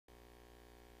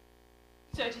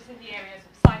researches in the areas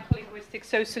of psycholinguistic,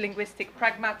 sociolinguistic,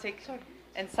 pragmatic,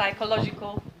 and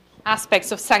psychological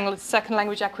aspects of second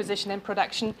language acquisition and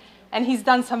production. And he's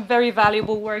done some very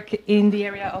valuable work in the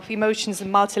area of emotions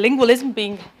and multilingualism,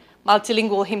 being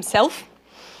multilingual himself.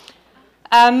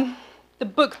 The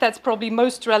book that's probably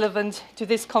most relevant to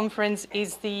this conference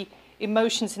is the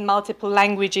Emotions in Multiple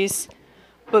Languages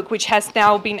book, which has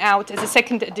now been out as a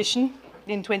second edition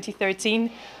in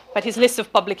 2013, but his list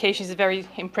of publications is very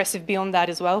impressive beyond that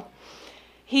as well.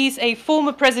 He's a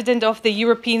former president of the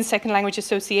European Second Language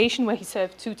Association, where he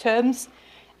served 2 terms,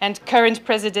 and current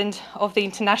president of the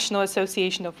International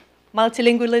Association of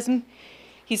Multilingualism.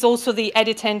 He's also the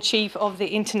editor-in-chief of the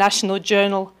International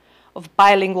Journal of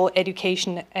Bilingual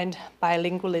Education and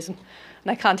Bilingualism. And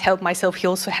I can't help myself, he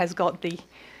also has got the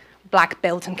black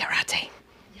belt in karate.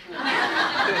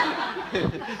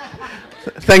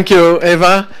 Thank you,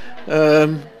 Eva.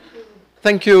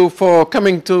 Thank you for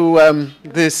coming to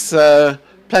this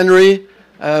plenary.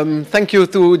 Thank you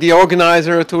to the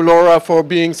organizer, to Laura, for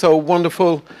being so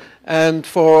wonderful and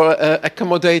for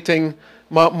accommodating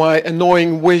my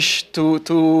annoying wish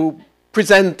to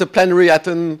present the plenary at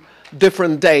a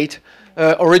different date.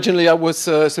 Originally, I was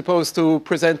supposed to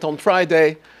present on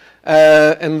Friday,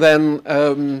 and then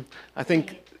I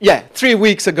think, 3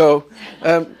 weeks ago,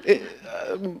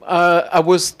 I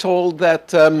was told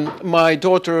that my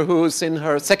daughter, who's in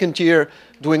her 2nd year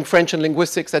doing French and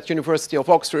linguistics at University of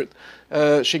Oxford,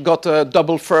 she got a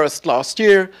double first last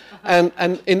year, and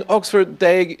in Oxford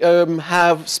they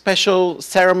have special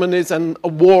ceremonies and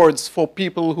awards for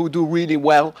people who do really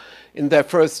well in their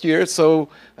 1st year. So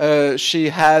she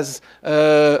has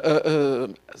a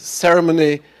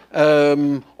ceremony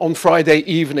on Friday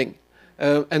evening.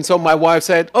 And so my wife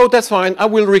said, "Oh, that's fine, I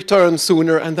will return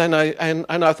sooner." And then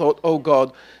I thought, "Oh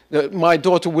God, my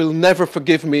daughter will never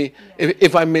forgive me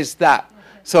if I miss that."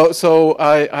 So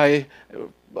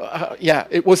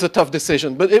it was a tough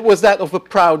decision, but it was that of a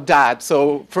proud dad.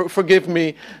 So forgive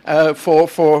me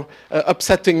for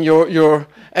upsetting your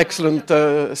excellent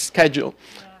schedule.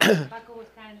 Paco was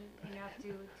kind enough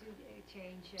to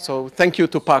change. So thank you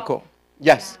to Paco.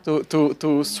 Yes,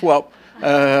 to swap.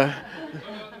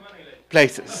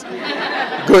 Places.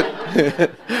 Good.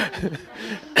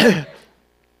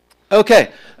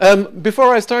 Okay.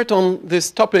 Before I start on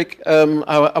this topic,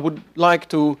 I would like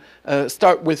to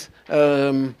start with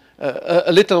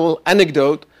a little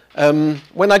anecdote.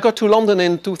 When I got to London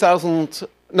in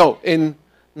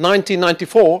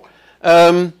 1994,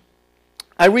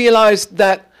 I realized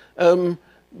that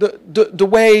the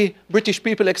way British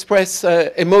people express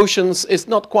emotions is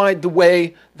not quite the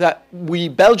way that we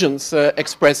Belgians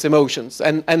express emotions.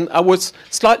 And I was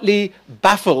slightly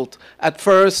baffled at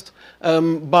first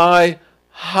by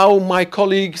how my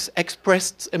colleagues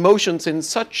expressed emotions in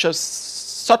such a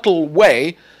subtle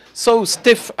way, so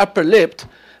stiff upper-lipped,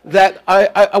 that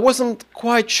I wasn't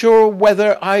quite sure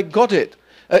whether I got it.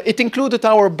 It included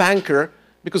our banker,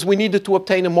 because we needed to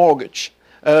obtain a mortgage,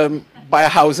 buy a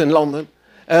house in London.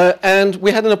 And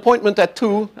we had an appointment at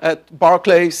 2 at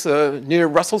Barclays near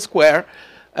Russell Square.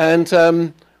 And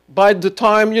by the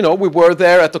time, we were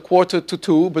there at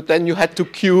 1:45, but then you had to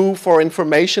queue for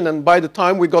information. And by the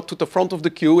time we got to the front of the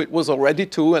queue, it was already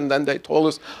 2. And then they told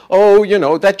us, "Oh,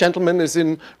 that gentleman is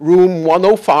in room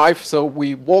 105. So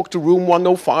we walked to room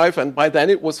 105. And by then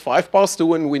it was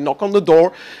 2:05. And we knock on the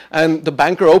door. And the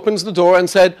banker opens the door and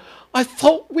said, "I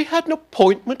thought we had an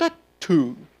appointment at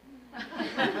 2.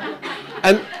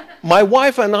 And my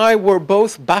wife and I were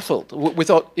both baffled. We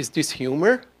thought, is this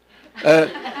humor?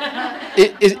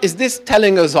 Is this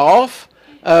telling us off?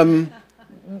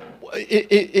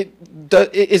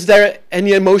 Is there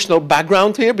any emotional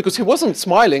background here? Because he wasn't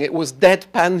smiling. It was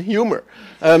deadpan humor.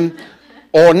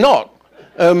 Or not.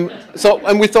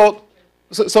 And we thought,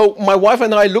 so my wife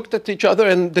and I looked at each other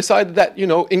and decided that,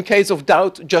 in case of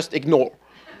doubt, just ignore.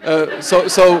 So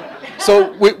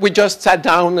we just sat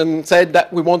down and said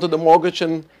that we wanted a mortgage,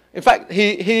 and in fact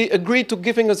he agreed to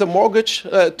giving us a mortgage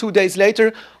 2 days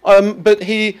later, but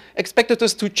he expected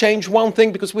us to change one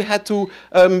thing because we had to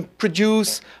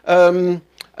produce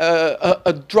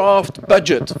a draft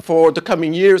budget for the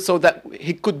coming year so that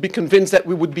he could be convinced that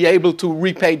we would be able to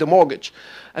repay the mortgage.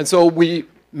 And so we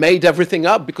made everything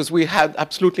up because we had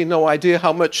absolutely no idea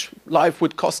how much life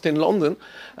would cost in London.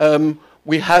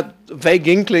 We had a vague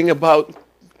inkling about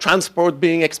transport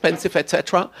being expensive,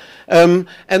 etc. And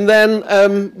then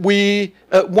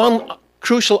one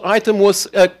crucial item was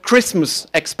Christmas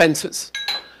expenses.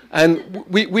 And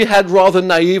we had rather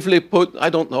naively put, I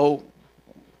don't know,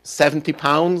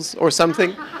 £70 or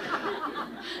something.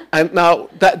 And now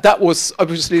that was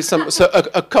obviously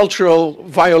a cultural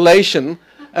violation.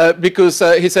 because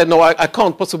he said, no, I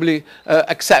can't possibly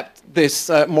accept this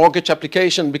mortgage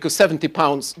application because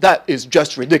 £70, that is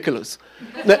just ridiculous.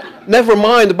 Never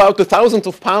mind about the thousands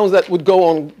of pounds that would go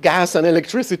on gas and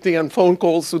electricity and phone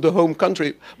calls to the home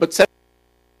country. But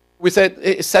we said,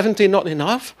 is 70 not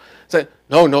enough? Said,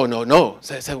 no.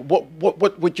 So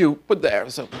what would you put there?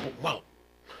 So, well,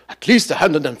 at least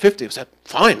 150. I said,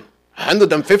 fine,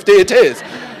 150 it is.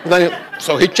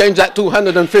 So he changed that to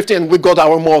 150 and we got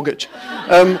our mortgage.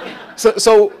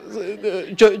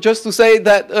 Just to say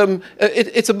that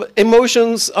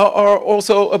emotions are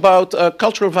also about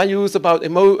cultural values, about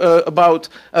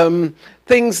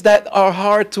things that are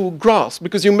hard to grasp,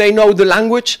 because you may know the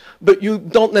language, but you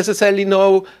don't necessarily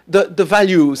know the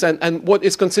values and what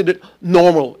is considered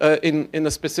normal in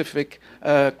a specific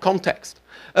context.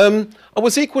 I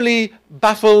was equally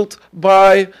baffled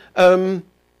by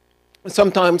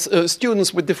sometimes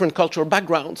students with different cultural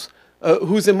backgrounds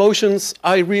whose emotions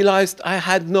I realized I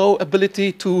had no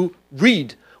ability to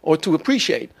read or to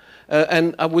appreciate.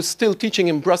 And I was still teaching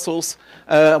in Brussels.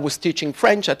 I was teaching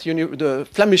French at the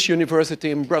Flemish University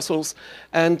in Brussels.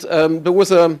 And there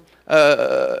was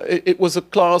it was a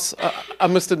class, I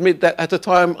must admit that at the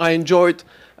time I enjoyed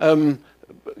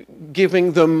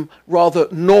giving them rather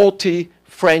naughty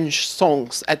French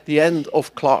songs at the end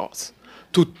of class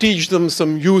to teach them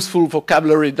some useful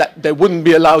vocabulary that they wouldn't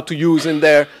be allowed to use in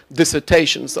their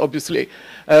dissertations, obviously.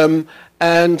 The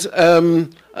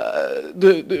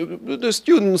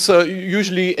students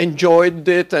usually enjoyed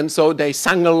it, and so they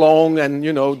sang along, and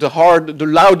you know, the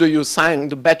louder you sang,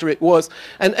 the better it was.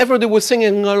 And everybody was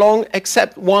singing along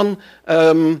except one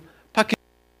Pakistani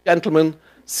gentleman,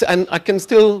 and I can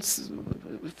still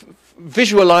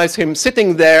visualize him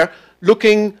sitting there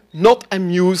looking not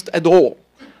amused at all.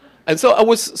 And so I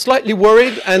was slightly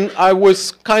worried, and I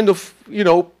was kind of, you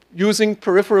know, using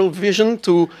peripheral vision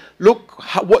to look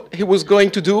what he was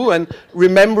going to do, and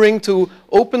remembering to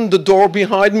open the door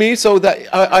behind me so that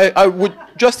I would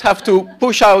just have to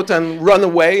push out and run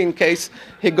away in case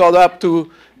he got up to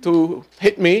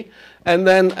hit me. And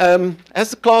then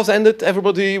as the class ended,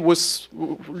 everybody was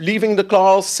leaving the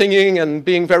class, singing and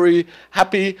being very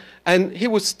happy, and he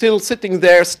was still sitting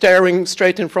there staring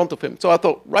straight in front of him. So I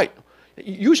thought, right.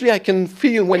 Usually I can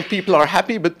feel when people are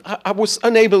happy, but I was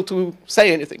unable to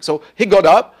say anything. So he got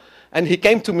up, and he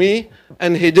came to me,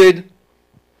 and he did,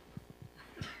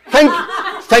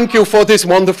 thank you for this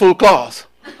wonderful class.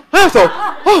 And I thought,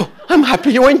 oh, I'm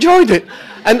happy you enjoyed it.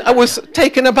 And I was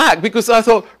taken aback, because I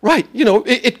thought, right, you know,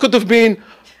 it could have been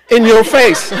in your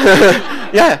face.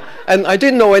 Yeah, and I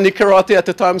didn't know any karate at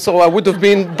the time, so I would have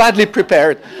been badly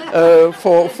prepared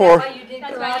for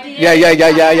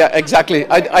Yeah, exactly.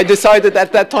 I decided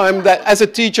at that time that as a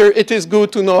teacher, it is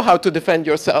good to know how to defend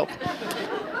yourself.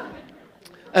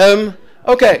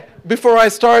 Okay, before I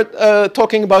start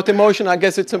talking about emotion, I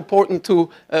guess it's important to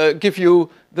give you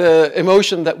the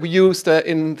emotion that we used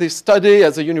in this study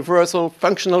as a universal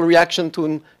functional reaction to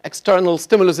an external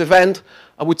stimulus event.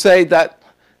 I would say that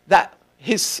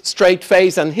his straight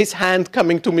face and his hand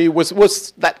coming to me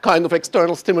was that kind of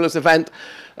external stimulus event.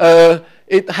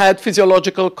 It had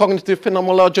physiological, cognitive,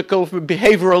 phenomenological,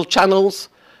 behavioral channels.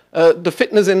 The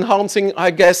fitness enhancing,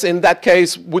 I guess, in that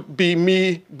case, would be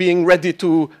me being ready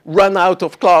to run out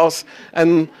of class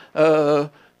and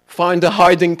find a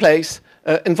hiding place.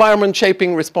 Environment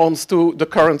shaping response to the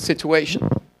current situation.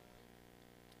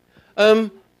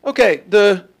 Okay,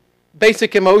 the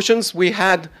basic emotions. We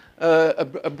had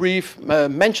a brief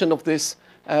mention of this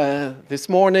this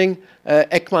morning.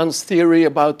 Ekman's theory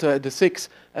about the 6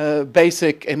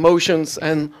 basic emotions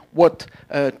and what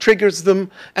triggers them.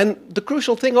 And the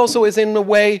crucial thing also is, in a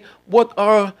way, what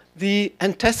are the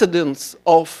antecedents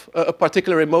of a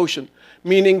particular emotion?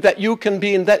 Meaning that you can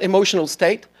be in that emotional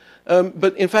state,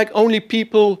 but in fact only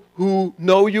people who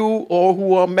know you or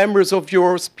who are members of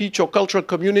your speech or cultural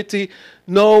community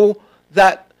know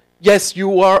that, yes,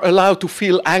 you are allowed to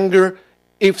feel anger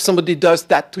if somebody does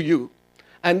that to you.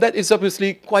 And that is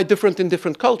obviously quite different in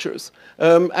different cultures.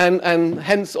 And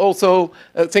hence also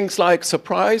things like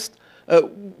surprised.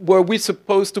 Were we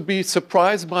supposed to be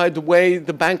surprised by the way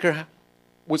the banker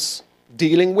was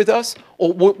dealing with us?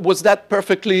 Or was that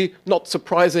perfectly not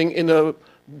surprising in a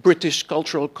British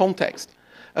cultural context?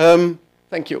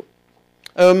 Thank you.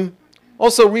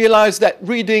 Also realize that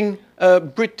reading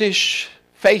British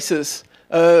faces,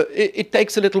 it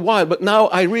takes a little while. But now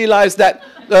I realize that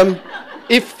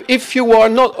if you are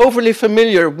not overly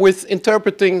familiar with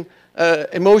interpreting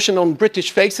emotion on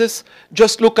British faces,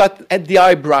 just look at the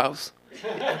eyebrows.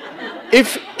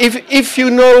 If you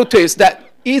notice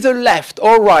that either left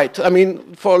or right, I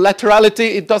mean, for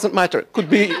laterality, it doesn't matter. It could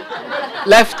be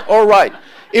left or right.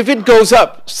 If it goes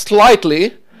up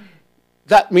slightly,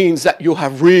 that means that you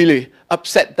have really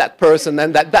upset that person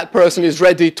and that that person is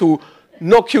ready to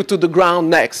knock you to the ground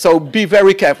next. So be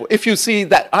very careful. If you see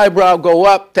that eyebrow go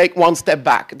up, take one step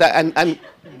back and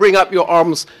bring up your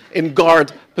arms in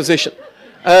guard position.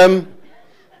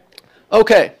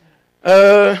 Okay.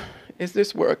 Is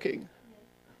this working?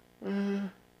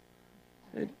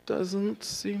 It doesn't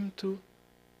seem to.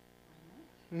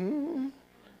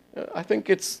 I think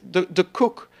it's the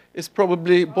cook is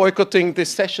probably boycotting this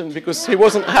session because he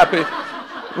wasn't happy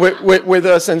with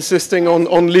us insisting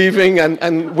on leaving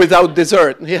and without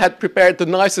dessert. He had prepared the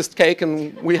nicest cake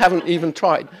and we haven't even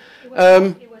tried.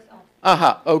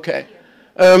 Okay.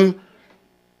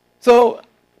 So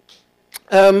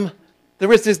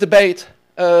there is this debate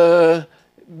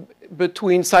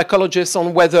between psychologists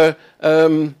on whether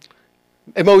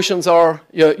emotions are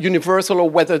universal or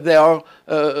whether they are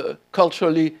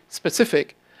culturally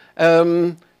specific.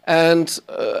 And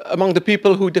among the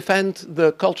people who defend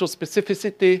the cultural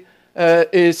specificity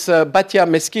is Batya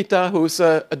Mesquita, who's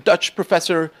a Dutch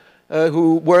professor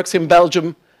who works in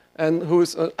Belgium and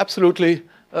who's an absolutely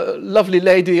lovely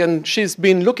lady, and she's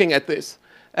been looking at this.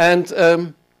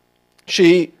 And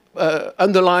she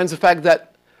underlines the fact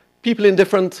that people in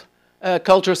different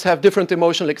cultures have different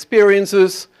emotional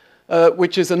experiences,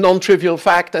 which is a non-trivial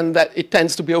fact, and that it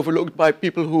tends to be overlooked by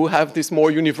people who have this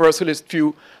more universalist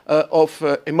view of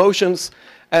emotions.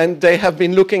 And they have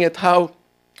been looking at how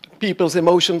people's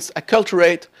emotions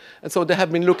acculturate. And so they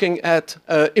have been looking at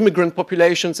immigrant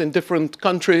populations in different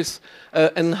countries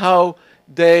and how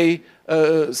they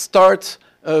start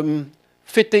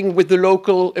fitting with the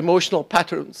local emotional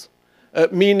patterns,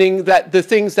 meaning that the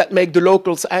things that make the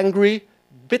locals angry,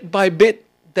 bit by bit,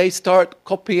 they start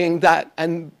copying that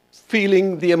and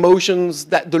feeling the emotions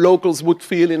that the locals would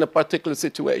feel in a particular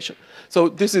situation. So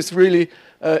this is really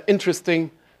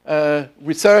interesting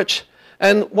research.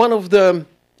 And one of the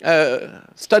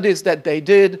studies that they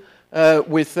did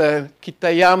with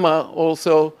Kitayama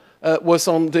also was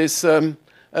on this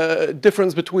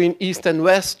difference between East and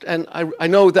West. And I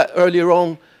know that earlier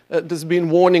on there's been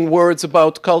warning words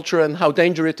about culture and how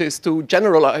dangerous it is to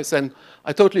generalize. And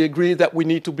I totally agree that we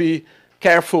need to be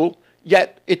careful.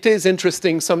 Yet it is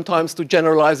interesting sometimes to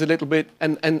generalize a little bit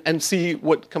and see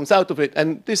what comes out of it.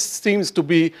 And this seems to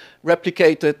be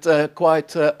replicated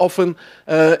quite often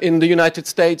in the United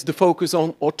States, the focus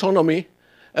on autonomy.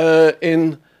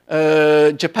 In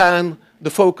Japan, the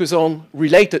focus on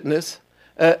relatedness.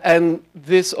 And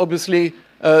this obviously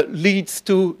leads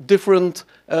to different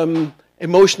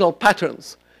emotional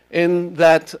patterns in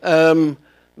that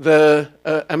the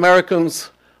Americans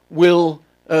will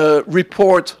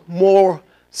report more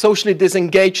socially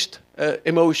disengaged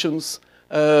emotions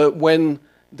when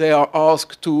they are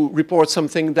asked to report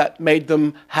something that made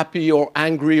them happy or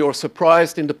angry or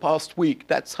surprised in the past week.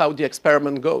 That's how the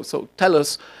experiment goes. So tell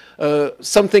us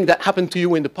something that happened to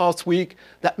you in the past week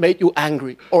that made you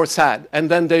angry or sad.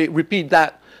 And then they repeat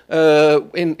that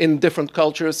in different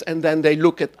cultures, and then they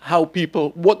look at how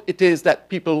people, what it is that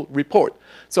people report.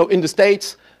 So in the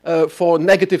States, for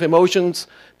negative emotions,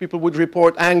 people would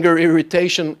report anger,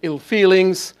 irritation, ill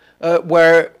feelings,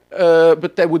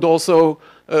 but they would also,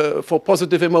 for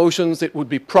positive emotions, it would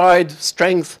be pride,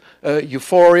 strength,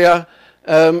 euphoria,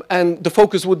 and the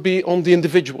focus would be on the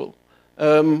individual.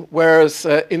 Whereas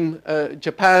in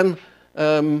Japan,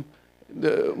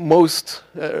 the most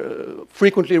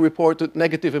frequently reported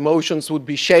negative emotions would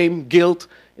be shame, guilt,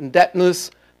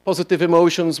 indebtedness. Positive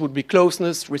emotions would be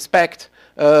closeness, respect,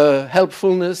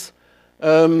 helpfulness.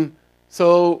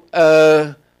 So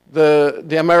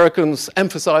the Americans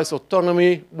emphasize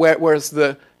autonomy, whereas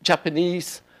the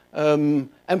Japanese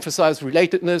emphasize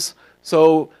relatedness.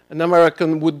 So an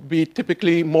American would be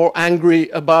typically more angry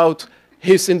about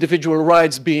his individual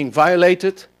rights being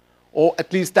violated, or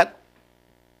at least that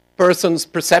person's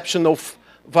perception of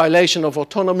violation of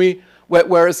autonomy,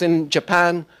 whereas in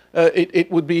Japan,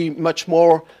 it would be much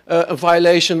more a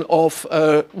violation of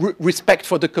respect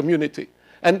for the community.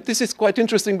 And this is quite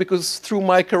interesting because through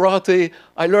my karate,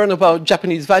 I learn about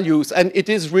Japanese values, and it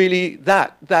is really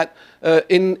that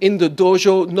in the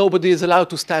dojo, nobody is allowed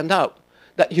to stand out.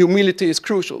 That humility is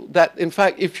crucial. That, in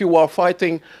fact, if you are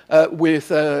fighting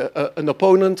with an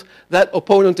opponent, that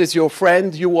opponent is your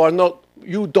friend.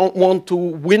 You don't want to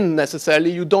win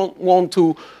necessarily. You don't want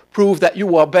to prove that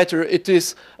you are better. It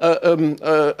is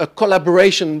a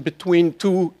collaboration between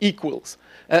two equals.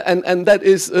 And that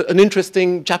is an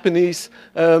interesting Japanese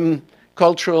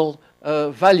cultural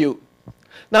value.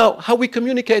 Now, how we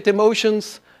communicate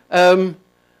emotions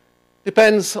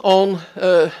depends on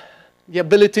the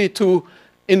ability to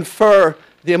infer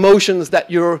the emotions that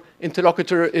your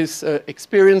interlocutor is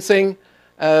experiencing.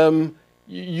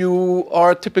 You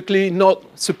are typically not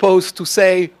supposed to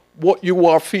say what you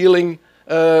are feeling.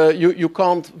 You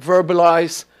can't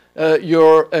verbalize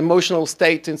your emotional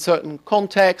state in certain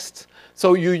contexts.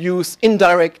 So you use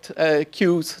indirect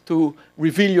cues to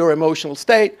reveal your emotional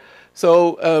state.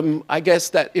 So I guess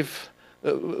that if,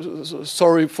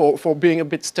 sorry for being a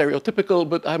bit stereotypical,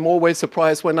 but I'm always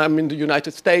surprised when I'm in the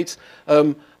United States.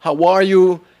 How are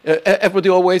you? Everybody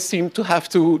always seems to have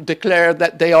to declare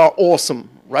that they are awesome,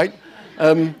 right?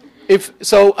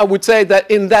 So I would say that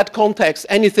in that context,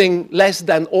 anything less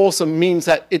than awesome means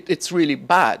that it's really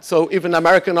bad. So if an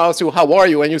American asks you, how are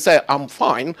you? And you say, I'm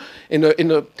fine, in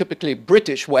a typically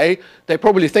British way, they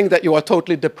probably think that you are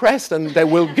totally depressed and they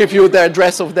will give you the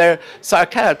address of their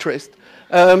psychiatrist.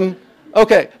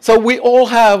 Okay, so we all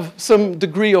have some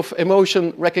degree of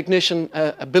emotion recognition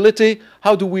ability.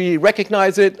 How do we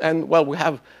recognize it? And well, we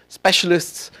have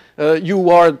specialists. You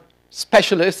are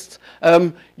specialists.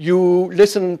 You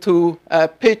listen to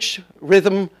pitch,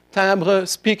 rhythm, timbre,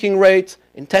 speaking rate,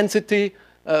 intensity,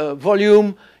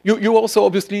 volume. You also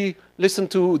obviously listen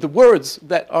to the words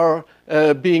that are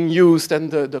being used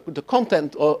and the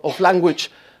content of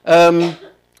language.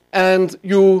 And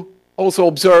you also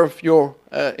observe your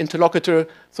interlocutor.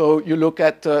 So you look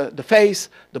at the face,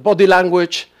 the body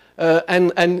language,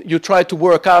 and you try to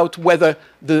work out whether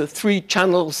the three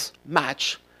channels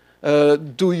match.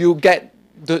 Do you get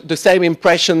the same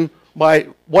impression by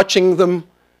watching them,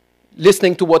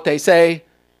 listening to what they say,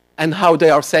 and how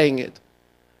they are saying it?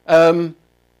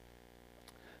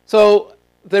 So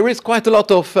there is quite a lot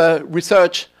of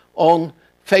research on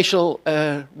facial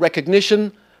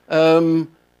recognition.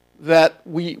 That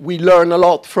we learn a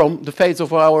lot from the face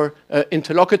of our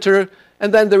interlocutor.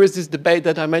 And then there is this debate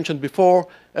that I mentioned before,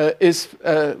 is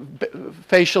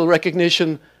facial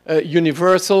recognition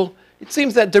universal? It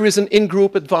seems that there is an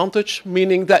in-group advantage,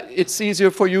 meaning that it's easier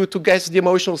for you to guess the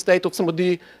emotional state of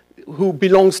somebody who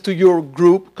belongs to your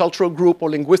group, cultural group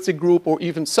or linguistic group or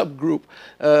even subgroup,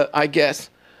 I guess.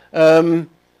 And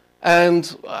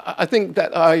I think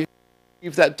that I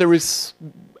believe that there is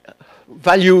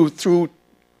value to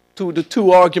the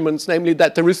two arguments, namely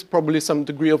that there is probably some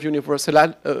degree of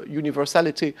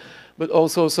universality, but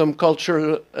also some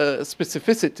cultural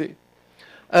specificity.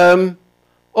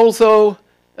 Also,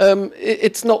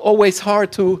 it's not always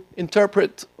hard to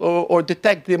interpret or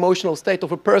detect the emotional state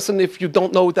of a person if you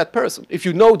don't know that person. If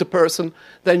you know the person,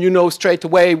 then you know straight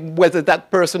away whether that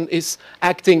person is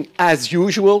acting as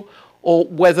usual or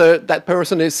whether that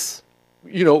person is,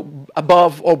 you know,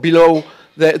 above or below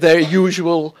their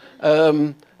usual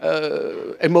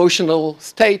emotional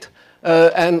state.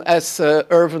 And as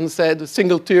Irvin said, a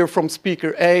single tear from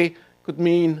speaker A could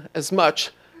mean as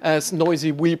much as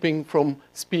noisy weeping from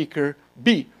speaker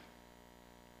B.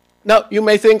 Now, you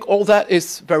may think all that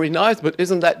is very nice, but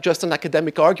isn't that just an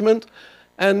academic argument?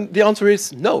 And the answer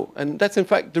is no. And that's, in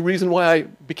fact, the reason why I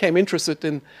became interested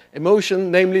in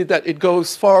emotion, namely that it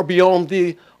goes far beyond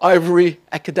the ivory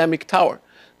academic tower.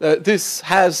 This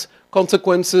has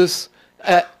consequences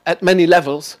at many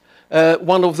levels.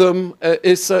 One of them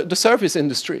is the service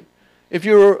industry. If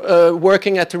you're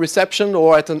working at a reception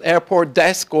or at an airport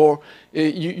desk, or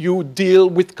you deal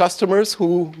with customers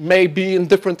who may be in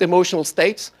different emotional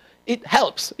states, it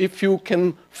helps if you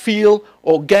can feel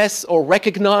or guess or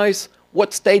recognize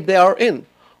what state they are in.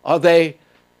 Are they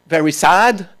very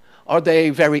sad? Are they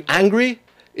very angry?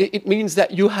 It means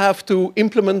that you have to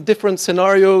implement different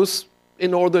scenarios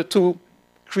in order to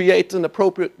create an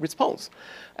appropriate response.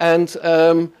 And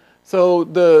so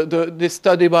this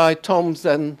study by Toms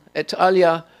and et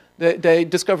al., they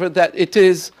discovered that it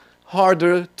is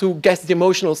harder to guess the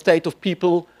emotional state of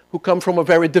people who come from a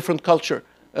very different culture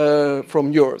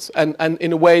from yours. And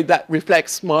in a way that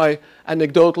reflects my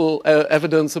anecdotal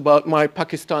evidence about my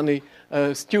Pakistani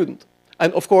student.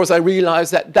 And of course I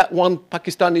realized that that one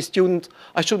Pakistani student,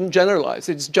 I shouldn't generalize,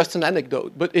 it's just an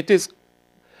anecdote, but it is,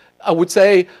 I would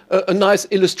say, a nice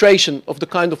illustration of the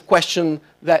kind of question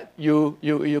that you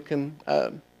can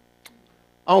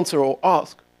answer or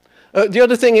ask. The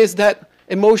other thing is that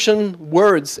emotion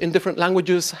words in different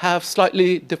languages have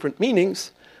slightly different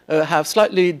meanings, have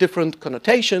slightly different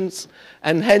connotations,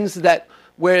 and hence that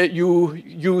where you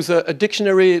use a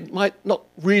dictionary, it might not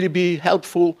really be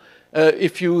helpful.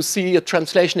 If you see a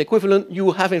translation equivalent,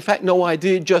 you have in fact no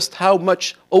idea just how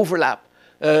much overlap,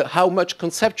 how much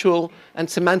conceptual and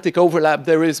semantic overlap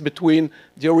there is between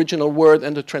the original word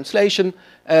and the translation,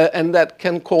 and that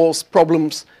can cause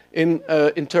problems in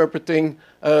interpreting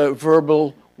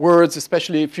verbal words,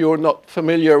 especially if you're not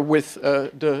familiar with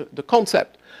the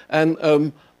concept.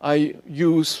 And I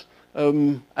use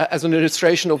as an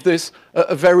illustration of this,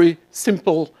 a very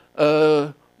simple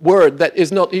word that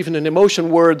is not even an emotion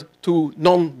word to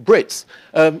non-Brits,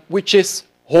 which is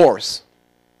horse.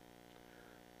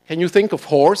 Can you think of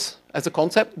horse as a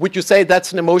concept? Would you say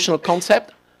that's an emotional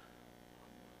concept?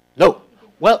 No.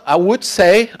 Well, I would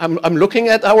say, I'm looking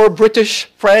at our British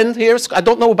friend here. I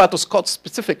don't know about the Scots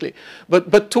specifically,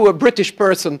 but to a British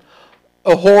person,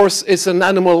 a horse is an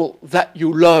animal that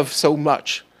you love so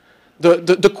much.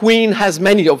 The Queen has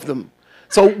many of them.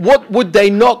 So what would they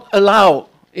not allow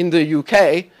in the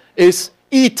UK is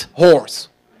eat horse,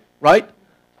 right?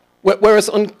 Whereas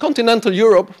on continental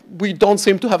Europe, we don't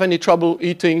seem to have any trouble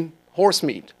eating horse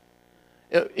meat.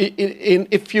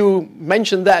 If you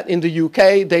mention that in the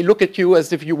UK, they look at you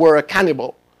as if you were a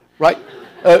cannibal, right?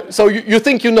 So you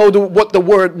think you know what the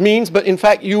word means, but in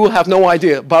fact you have no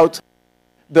idea about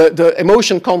the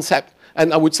emotion concept.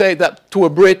 And I would say that to a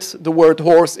Brit, the word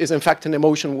horse is in fact an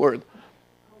emotion word.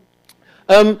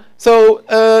 So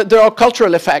there are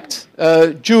cultural effects.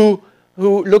 Ju,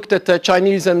 who looked at the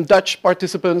Chinese and Dutch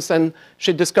participants, and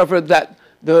she discovered that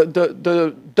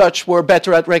the Dutch were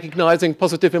better at recognizing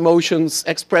positive emotions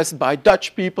expressed by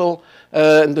Dutch people,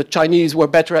 and the Chinese were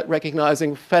better at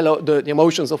recognizing the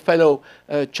emotions of fellow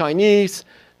Chinese,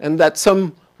 and that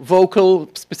some vocal,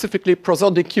 specifically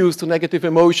prosodic cues to negative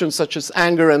emotions such as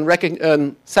anger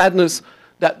and sadness,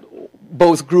 that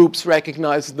both groups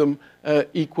recognized them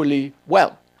equally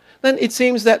well. Then it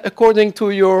seems that according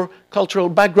to your cultural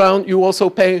background, you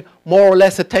also pay more or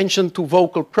less attention to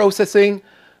vocal processing.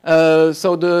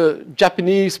 So the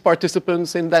Japanese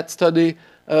participants in that study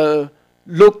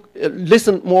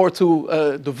listened more to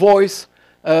the voice,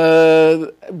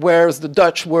 whereas the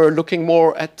Dutch were looking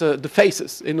more at the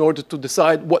faces in order to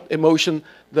decide what emotion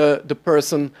the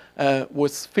person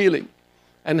was feeling.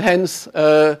 And hence,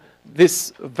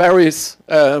 this varies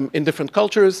in different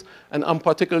cultures, and I'm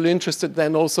particularly interested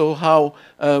then also how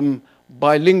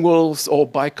bilinguals or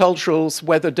biculturals,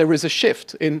 whether there is a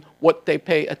shift in what they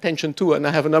pay attention to. And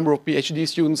I have a number of PhD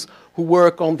students who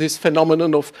work on this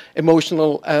phenomenon of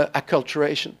emotional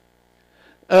acculturation.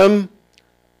 I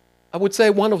would say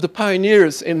one of the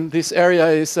pioneers in this area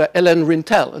is Ellen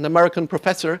Rintel, an American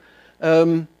professor,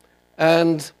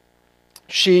 and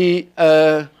she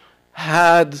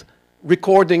had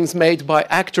recordings made by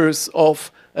actors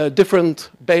of different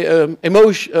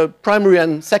primary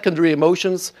and secondary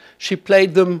emotions. She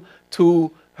played them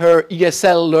to her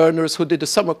ESL learners who did a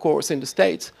summer course in the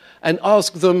States and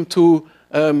asked them to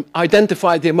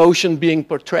identify the emotion being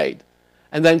portrayed.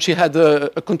 And then she had a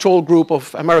control group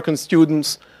of American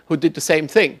students who did the same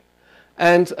thing.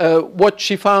 And what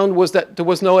she found was that there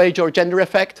was no age or gender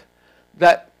effect,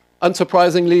 that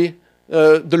unsurprisingly,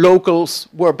 the locals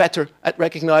were better at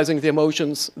recognizing the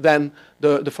emotions than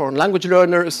the foreign language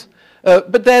learners.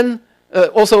 But then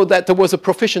also that there was a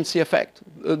proficiency effect.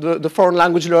 The foreign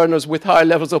language learners with higher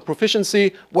levels of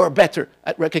proficiency were better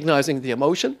at recognizing the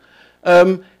emotion.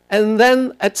 And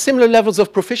then at similar levels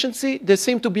of proficiency, there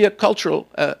seemed to be a cultural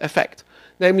effect,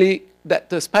 namely that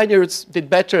the Spaniards did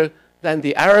better than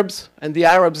the Arabs, and the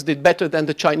Arabs did better than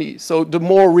the Chinese. So the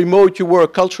more remote you were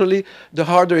culturally, the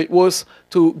harder it was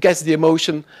to guess the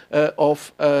emotion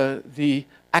of the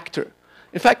actor.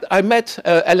 In fact, I met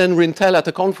Ellen Rintel at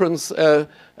a conference a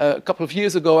couple of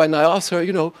years ago, and I asked her,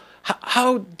 you know,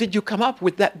 how did you come up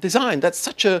with that design? That's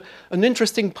such an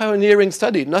interesting pioneering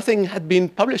study. Nothing had been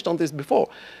published on this before.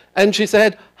 And she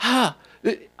said, I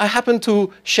happened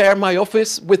to share my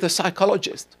office with a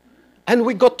psychologist. And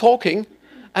we got talking,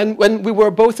 and when we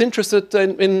were both interested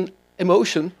in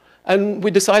emotion, and we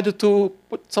decided to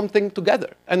put something together.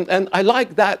 And I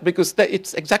like that because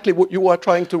it's exactly what you are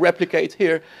trying to replicate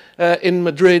here in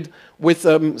Madrid with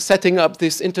setting up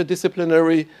this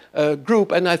interdisciplinary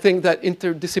group. And I think that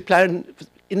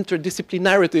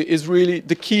interdisciplinarity is really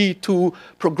the key to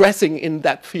progressing in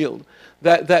that field.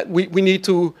 That we need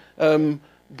to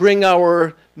bring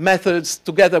our methods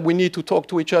together. We need to talk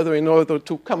to each other in order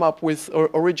to come up with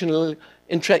original,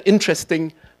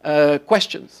 interesting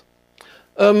questions.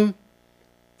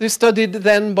 This study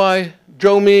then by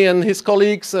Dromi and his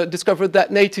colleagues discovered that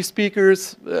native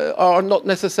speakers are not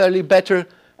necessarily better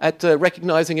at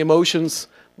recognizing emotions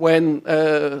when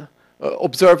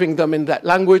observing them in that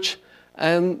language,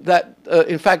 and that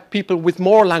in fact people with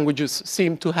more languages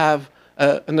seem to have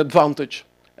an advantage.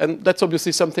 And that's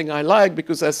obviously something I like,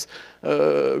 because as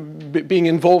being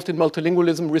involved in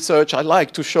multilingualism research, I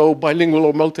like to show bilingual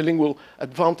or multilingual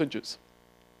advantages.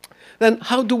 Then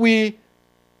how do we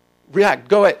react?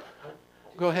 Go ahead.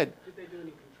 Go ahead. Did they do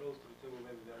any controls to determine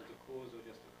whether that was a cause or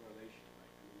just a correlation?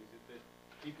 Is it that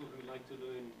people who like to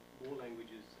learn more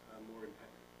languages are more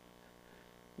impacted?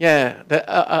 Yeah,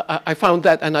 I found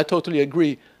that, and I totally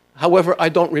agree. However, I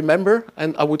don't remember,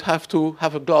 and I would have to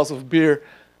have a glass of beer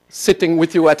sitting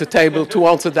with you at a table to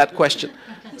answer that question.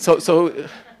 So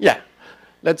yeah,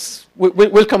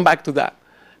 we'll come back to that.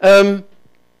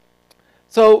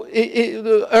 So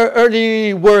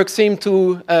early work seemed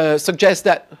to suggest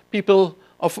that people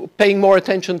are paying more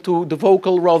attention to the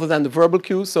vocal rather than the verbal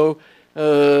cues. So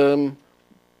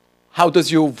how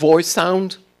does your voice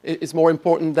sound is more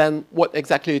important than what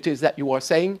exactly it is that you are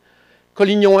saying.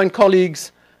 Collignon and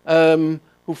colleagues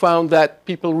who found that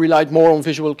people relied more on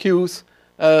visual cues,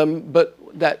 but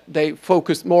that they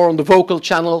focused more on the vocal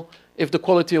channel if the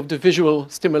quality of the visual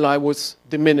stimuli was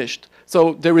diminished.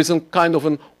 So there is a kind of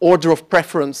an order of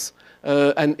preference,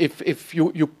 and if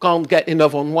you can't get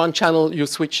enough on one channel, you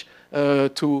switch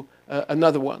to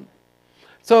another one.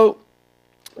 So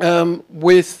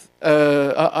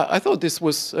I thought this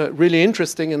was really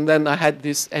interesting, and then I had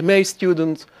this MA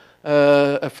student,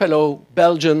 a fellow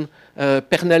Belgian,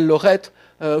 Pernelle Lorette,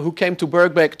 who came to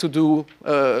Birkbeck to do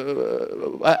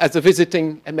as a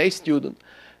visiting MA student,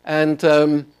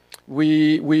 and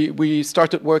we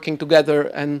started working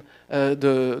together. And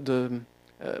the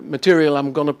material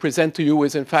I'm going to present to you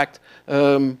is, in fact,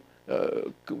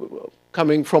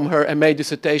 coming from her MA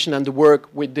dissertation and the work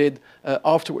we did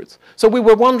afterwards. So we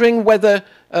were wondering whether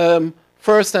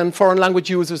first and foreign language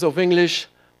users of English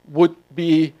would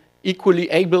be equally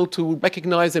able to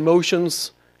recognize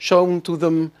emotions shown to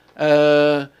them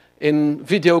in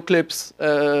video clips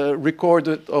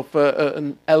recorded of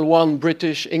an L1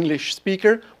 British English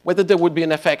speaker, whether there would be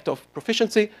an effect of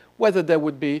proficiency, whether there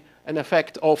would be an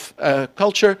effect of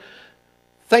culture.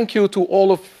 Thank you to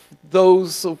all of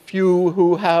those of you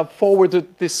who have forwarded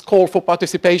this call for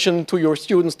participation to your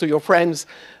students, to your friends.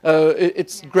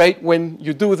 It's great when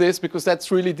you do this, because that's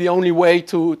really the only way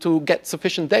to get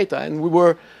sufficient data. And we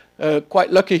were quite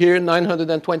lucky here,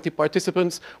 920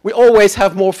 participants. We always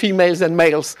have more females than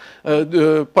males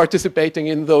participating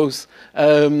in those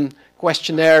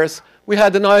questionnaires. We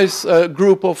had a nice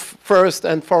group of first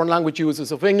and foreign language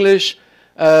users of English.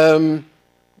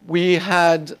 We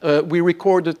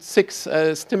recorded 6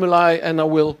 stimuli, and I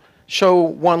will show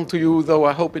one to you, though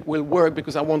I hope it will work,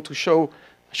 because I want to show,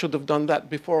 I should have done that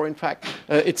before, in fact.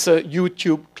 It's a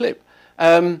YouTube clip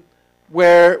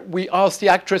where we asked the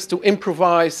actress to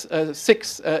improvise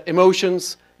 6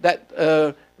 emotions that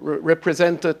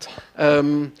represented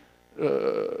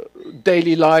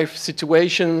daily life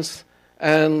situations.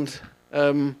 And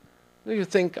do you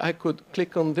think I could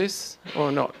click on this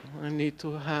or not? I need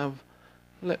to have...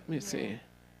 Let me see.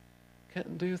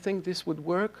 Do you think this would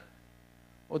work?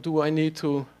 Or do I need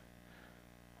to...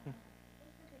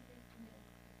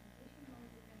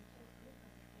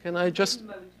 Can I just...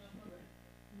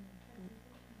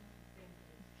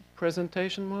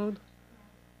 Presentation mode?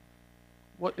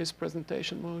 What is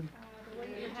presentation mode? The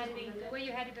way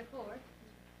you had it before.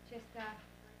 Just,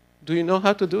 do you know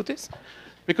how to do this?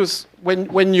 Because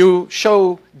when you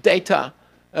show data,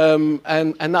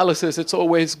 and analysis, it's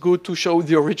always good to show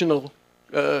the original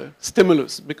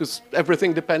stimulus, because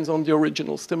everything depends on the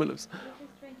original stimulus.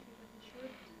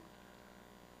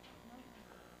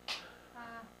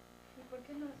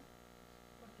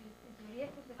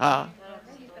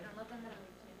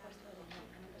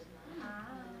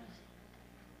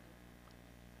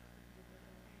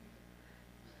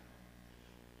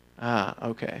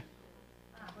 Okay.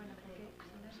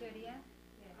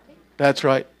 That's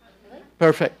right.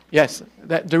 Perfect. Yes.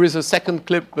 There is a second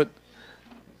clip, but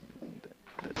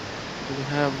do we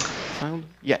have sound?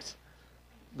 Yes.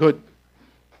 Good.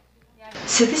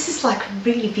 So this is like a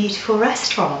really beautiful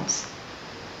restaurant.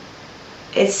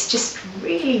 It's just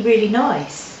really, really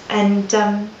nice. And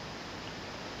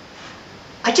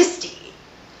I just,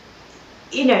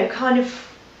 you know, kind of...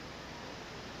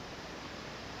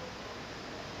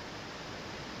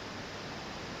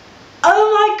 Oh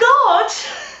my God!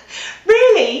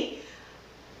 Really?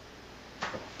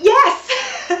 Yes!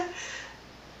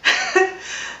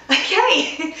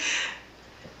 Okay.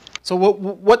 So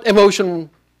what emotion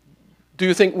do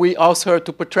you think we asked her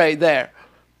to portray there?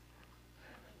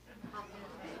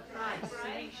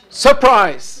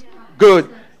 Surprise. Good.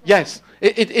 Yes.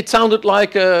 It sounded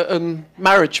like a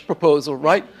marriage proposal,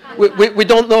 right? We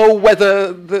don't know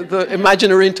whether the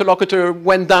imaginary interlocutor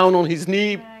went down on his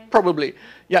knee. Probably.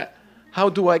 Yeah. How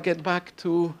do I get back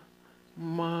to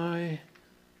my...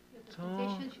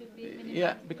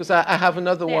 Yeah, because I have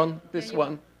another one, this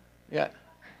one. Yeah.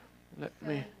 Let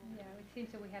me... Yeah, it seems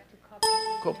that we have to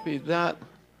copy that.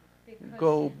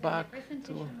 Go back to...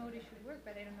 Presentation mode should work,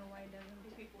 but I don't know why it doesn't.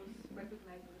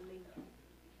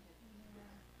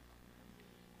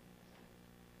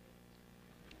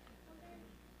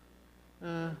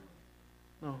 No,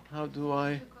 how do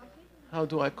I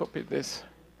copy this?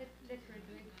 Let's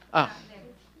redo it. Ah, There.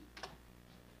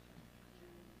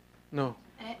 no.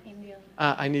 In the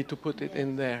other. I need to put it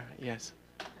in there. Yes,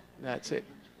 that's it.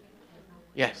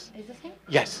 Yes, Is the same?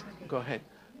 yes. Go ahead.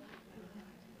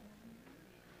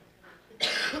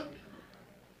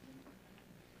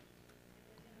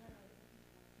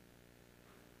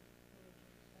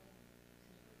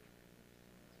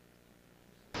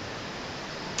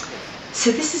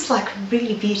 So this is like a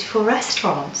really beautiful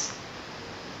restaurant.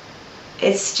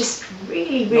 It's just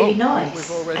really, really No, nice.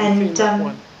 we've already seen that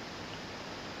one.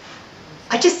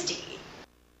 I just,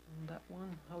 That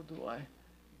one, how do I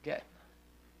get?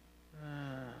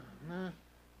 No.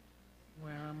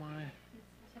 Where am I?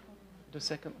 The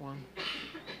second one.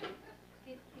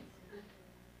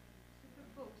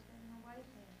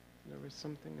 There is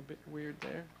something a bit weird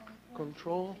there.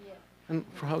 Control. And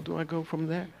how do I go from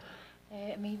there?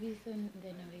 Maybe it's the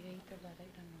navigator that I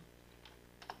don't know.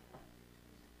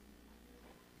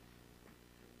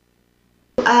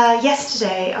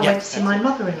 yesterday I went to see my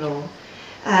mother-in-law.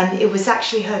 It was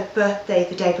actually her birthday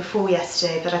the day before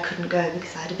yesterday, but I couldn't go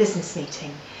because I had a business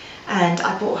meeting. And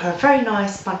I bought her a very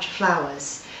nice bunch of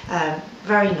flowers,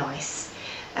 very nice.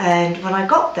 And when I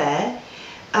got there,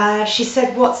 she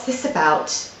said, "What's this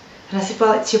about?" And I said,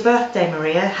 "Well, it's your birthday,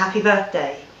 Maria, happy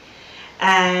birthday."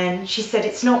 And she said,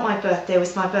 "It's not my birthday, it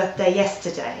was my birthday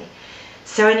yesterday."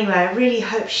 So anyway, I really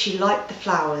hope she liked the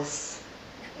flowers.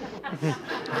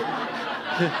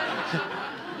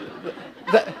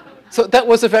 So that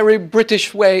was a very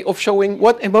British way of showing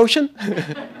what emotion?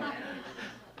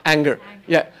 Anger.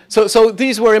 Yeah. So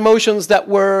these were emotions that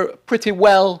were pretty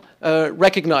well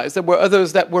recognized. There were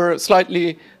others that were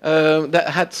slightly that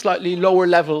had slightly lower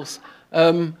levels.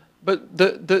 But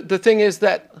the thing is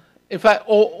that, in fact,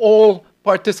 all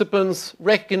participants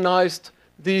recognized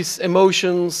these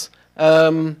emotions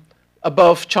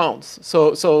above chance.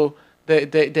 So they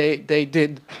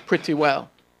did pretty well.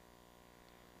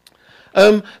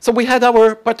 So we had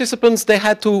our participants, they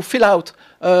had to fill out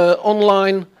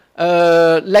online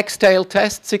Lextail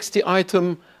test,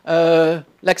 60-item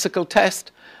lexical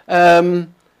test.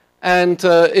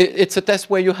 It's a test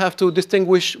where you have to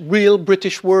distinguish real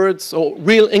British words or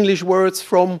real English words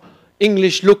from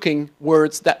English-looking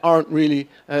words that aren't really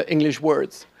English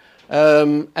words.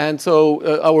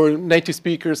 Our native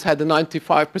speakers had a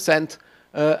 95%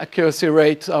 accuracy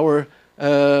rate. Our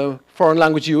foreign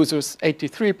language users,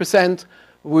 83%.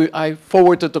 I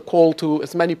forwarded the call to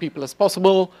as many people as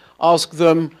possible, asked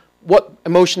them what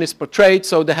emotion is portrayed,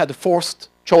 so they had a forced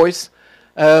choice.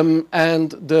 And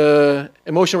the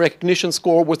emotion recognition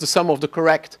score was the sum of the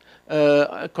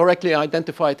correctly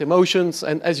identified emotions.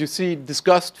 And as you see,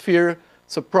 disgust, fear,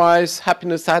 surprise,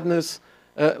 happiness, sadness.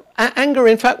 Anger,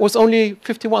 in fact, was only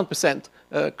 51%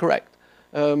 correct.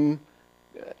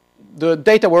 The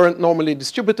data weren't normally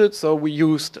distributed, so we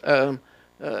used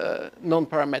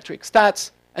non-parametric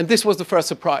stats. And this was the first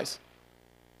surprise.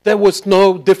 There was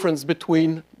no difference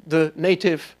between the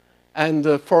native and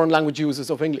the foreign language users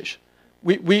of English.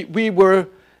 We were,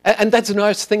 and that's a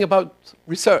nice thing about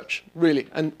research, really.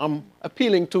 And I'm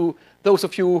appealing to those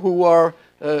of you who are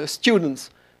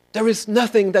students. There is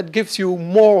nothing that gives you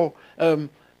more,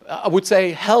 I would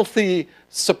say, healthy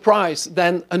surprise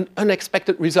than an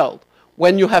unexpected result.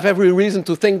 When you have every reason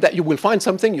to think that you will find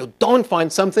something, you don't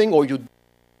find something, or you do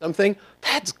something,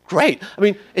 that's great. I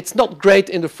mean, it's not great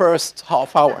in the first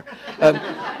half hour.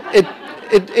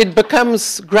 It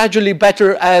becomes gradually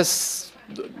better as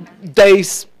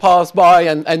days pass by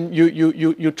and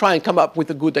you try and come up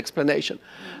with a good explanation.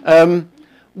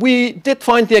 We did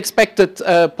find the expected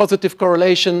positive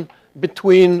correlation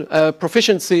between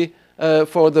proficiency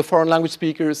for the foreign language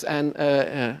speakers and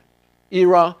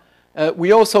ERA.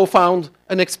 We also found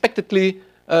unexpectedly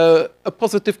a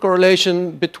positive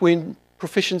correlation between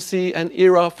proficiency and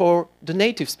ERA for the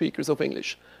native speakers of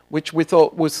English, which we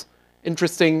thought was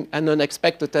interesting and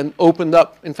unexpected and opened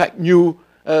up, in fact, new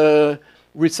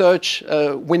research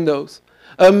windows.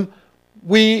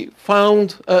 We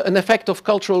found an effect of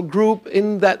cultural group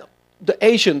in that the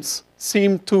Asians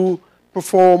seemed to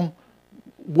perform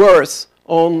worse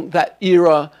on that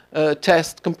ERA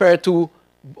test compared to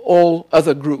all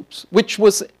other groups, which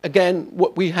was, again,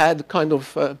 what we had kind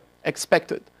of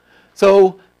expected.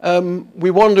 So we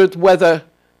wondered whether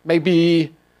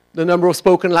maybe the number of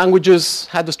spoken languages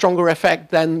had a stronger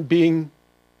effect than being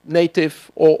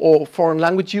native or foreign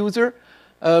language user.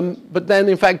 But then,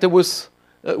 in fact, there was,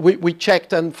 we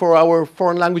checked, and for our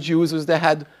foreign language users, they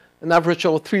had an average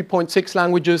of 3.6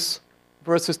 languages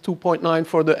versus 2.9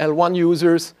 for the L1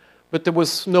 users. But there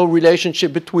was no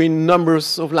relationship between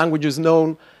numbers of languages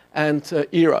known and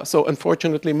era. So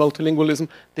unfortunately, multilingualism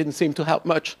didn't seem to help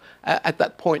much at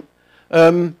that point.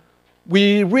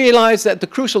 We realized that the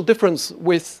crucial difference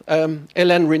with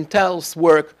Hélène Rintel's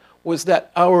work was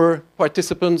that our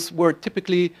participants were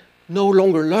typically no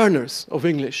longer learners of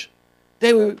English.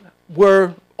 They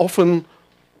were often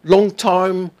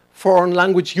long-time foreign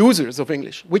language users of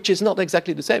English, which is not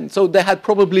exactly the same. So they had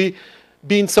probably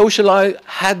been socialized,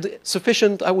 had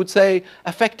sufficient, I would say,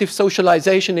 effective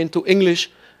socialization into English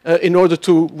in order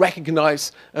to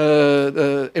recognize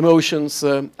emotions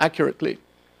accurately.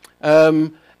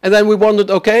 And then we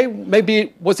wondered, okay,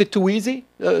 maybe was it too easy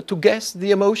to guess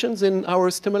the emotions in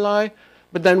our stimuli?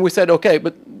 But then we said, okay,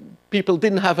 but people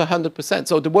didn't have 100%,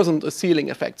 so there wasn't a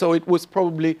ceiling effect. So it was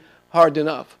probably hard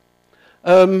enough.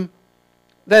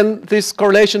 Then this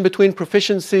correlation between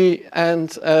proficiency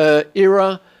and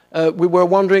era, we were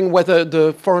wondering whether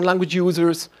the foreign language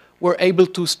users were able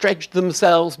to stretch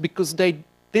themselves because they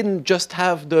didn't just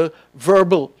have the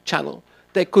verbal channel.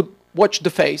 They could watch the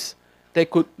face, they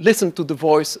could listen to the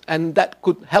voice, and that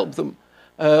could help them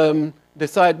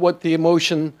decide what the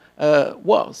emotion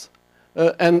was.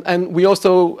 And we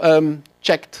also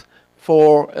checked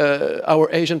for our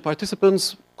Asian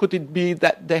participants, could it be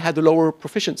that they had a lower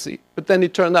proficiency? But then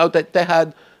it turned out that they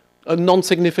had a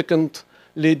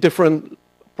non-significantly different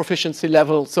proficiency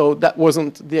level, so that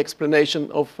wasn't the explanation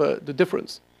of the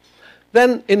difference.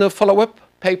 Then in a follow-up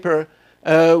paper,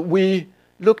 we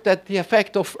looked at the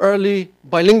effect of early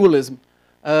bilingualism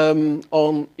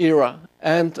on era.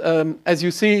 And as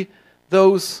you see,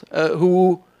 those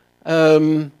who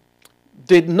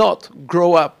did not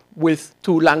grow up with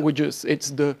two languages, it's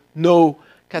the no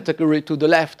category to the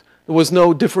left, there was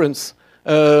no difference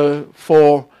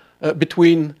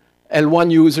between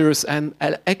L1 users and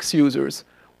LX users.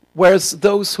 Whereas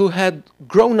those who had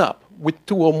grown up with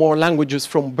two or more languages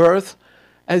from birth,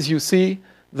 as you see,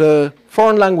 the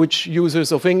foreign language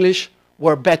users of English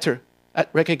were better at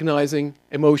recognizing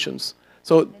emotions.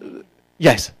 So,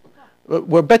 yes,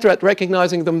 were better at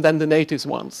recognizing them than the native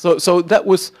ones. So that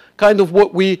was kind of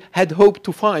what we had hoped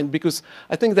to find, because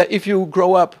I think that if you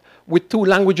grow up with two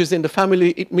languages in the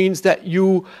family, it means that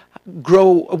you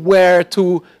grow aware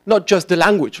to not just the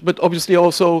language, but obviously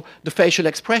also the facial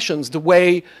expressions, the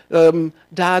way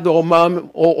dad or mum,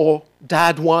 or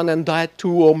dad one and dad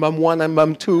two, or mum one and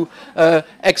mum two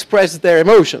express their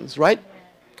emotions, right?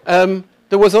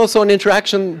 There was also an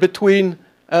interaction between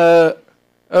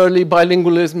early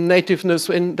bilingualism, nativeness,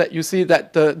 in that you see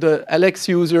that the LX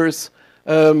users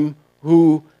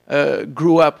who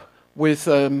grew up with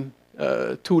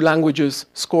two languages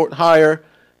scored higher,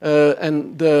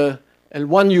 and the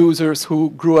L1 users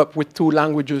who grew up with two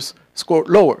languages scored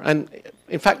lower. And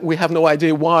in fact, we have no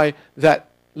idea why that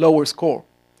lower score.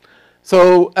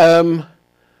 So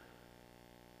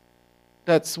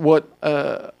that's what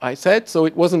I said. So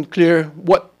it wasn't clear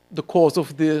what the cause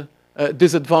of the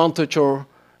disadvantage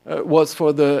was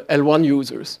for the L1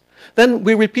 users. Then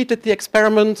we repeated the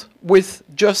experiment with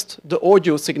just the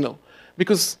audio signal,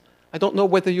 because I don't know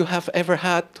whether you have ever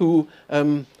had to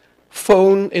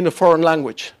phone in a foreign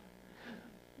language.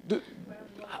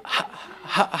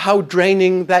 How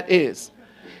draining that is.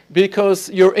 Because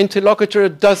your interlocutor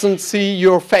doesn't see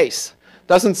your face,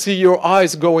 doesn't see your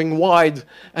eyes going wide,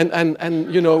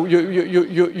 and you know,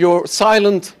 your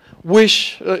silent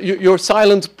wish, your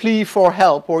silent plea for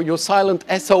help, or your silent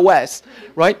SOS,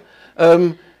 right?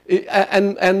 And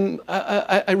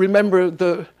I remember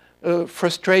the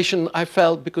frustration I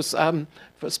felt, because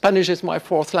Spanish is my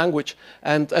fourth language,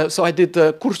 and so I did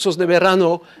cursos de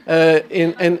verano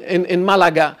in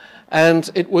Malaga, and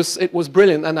it was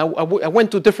brilliant. And I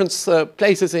went to different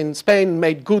places in Spain,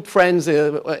 made good friends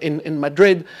in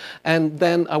Madrid, and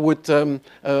then I would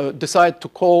decide to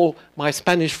call my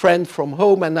Spanish friend from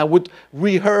home, and I would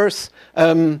rehearse,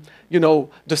 you know,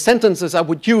 the sentences I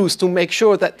would use to make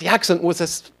sure that the accent was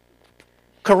as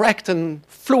correct and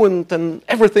fluent, and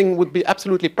everything would be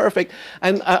absolutely perfect.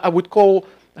 And I would call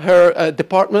her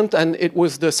department, and it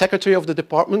was the secretary of the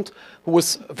department, who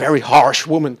was a very harsh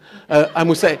woman, I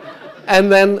must say.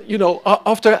 And then, you know,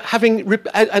 after having,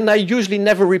 and I usually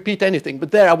never repeat anything,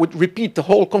 but there I would repeat the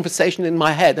whole conversation in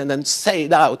my head, and then say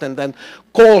it out, and then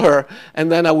call her,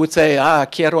 and then I would say,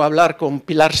 quiero hablar con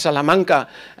Pilar Salamanca,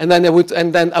 and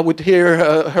then I would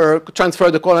hear her transfer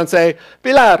the call and say,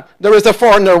 Pilar, there is a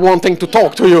foreigner wanting to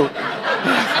talk to you.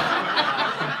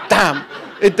 Damn,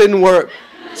 it didn't work.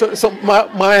 So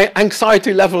my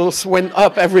anxiety levels went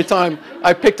up every time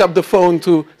I picked up the phone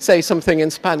to say something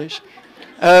in Spanish.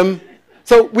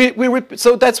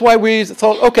 So that's why we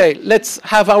thought, okay, let's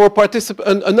have our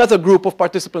another group of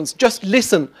participants just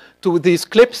listen to these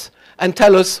clips and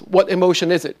tell us what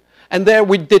emotion is it. And there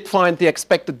we did find the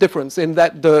expected difference in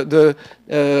that the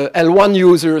L1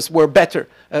 users were better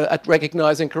at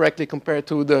recognizing correctly compared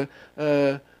to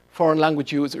the foreign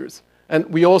language users. And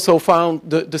we also found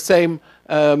the same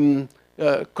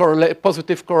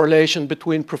positive correlation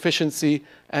between proficiency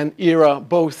and ERA,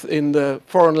 both in the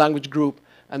foreign language group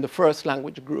and the first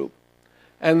language group.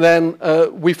 And then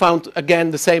we found,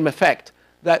 again, the same effect,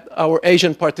 that our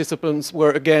Asian participants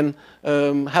were, again,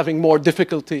 having more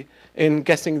difficulty in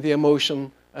guessing the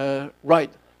emotion right.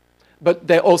 But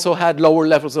they also had lower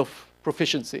levels of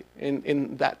proficiency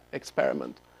in that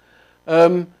experiment.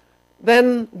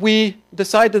 Then we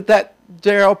decided that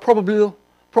there are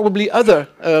probably other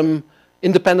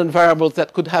independent variables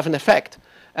that could have an effect.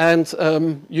 And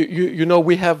you know,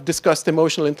 we have discussed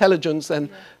emotional intelligence, and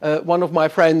one of my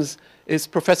friends is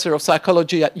professor of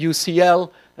psychology at UCL,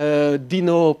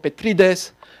 Dino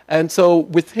Petrides. And so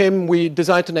with him, we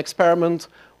designed an experiment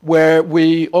where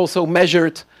we also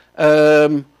measured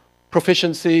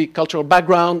proficiency, cultural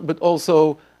background, but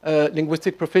also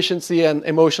linguistic proficiency and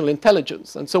emotional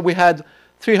intelligence. And so we had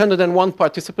 301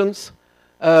 participants,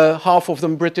 half of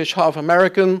them British, half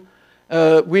American.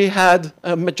 We had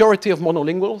a majority of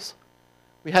monolinguals.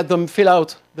 We had them fill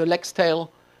out the Lextail,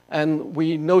 and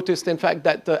we noticed, in fact,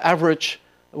 that the average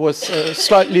was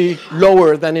slightly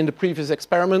lower than in the previous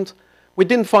experiment. We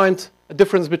didn't find a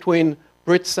difference between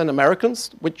Brits and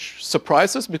Americans, which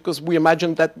surprised us because we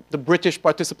imagined that the British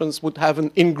participants would have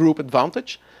an in-group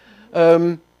advantage.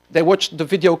 They watched the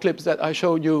video clips that I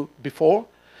showed you before.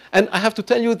 And I have to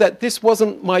tell you that this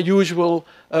wasn't my usual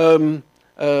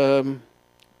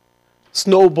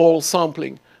snowball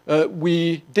sampling.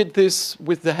 We did this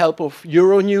with the help of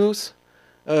Euronews,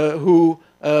 who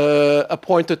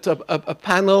appointed a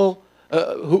panel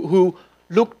who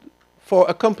looked for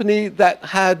a company that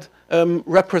had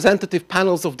representative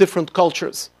panels of different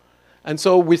cultures. And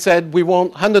so we said, we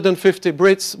want 150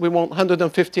 Brits, we want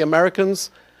 150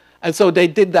 Americans. And so they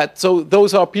did that. So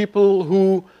those are people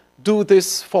who do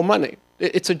this for money.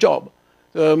 It's a job.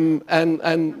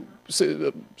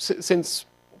 Since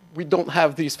we don't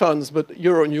have these funds, but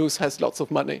Euronews has lots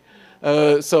of money,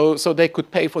 so they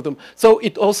could pay for them. So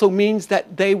it also means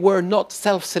that they were not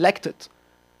self-selected,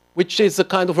 which is a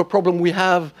kind of a problem we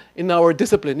have in our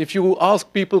discipline. If you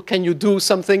ask people, can you do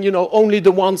something, you know, only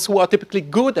the ones who are typically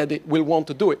good at it will want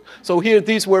to do it. So here,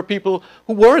 these were people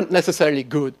who weren't necessarily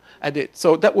good at it.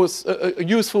 So that was a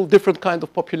useful, different kind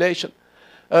of population.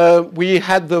 We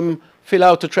had them fill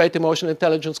out a trait emotional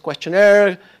intelligence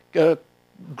questionnaire,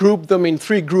 group them in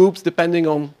 3 groups depending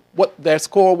on what their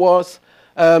score was.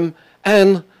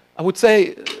 And I would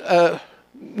say,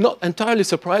 not entirely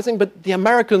surprising, but the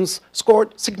Americans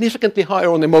scored significantly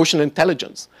higher on emotional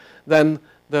intelligence than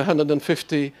the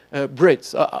 150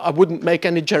 Brits. I wouldn't make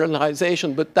any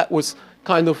generalization, but that was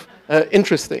kind of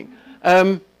interesting.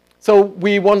 So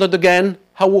we wondered again,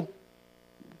 how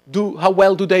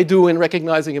well do they do in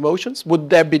recognizing emotions? Would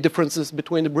there be differences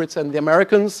between the Brits and the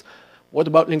Americans? What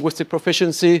about linguistic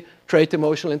proficiency, trait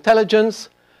emotional intelligence?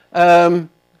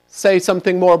 Say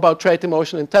something more about trait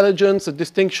emotional intelligence, a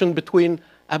distinction between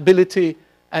ability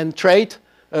and trait.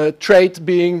 Trait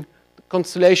being the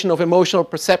constellation of emotional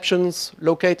perceptions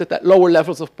located at lower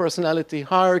levels of personality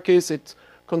hierarchies. It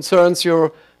concerns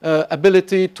your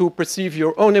ability to perceive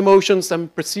your own emotions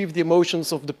and perceive the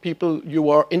emotions of the people you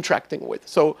are interacting with.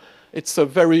 So it's a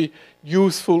very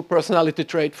useful personality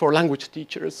trait for language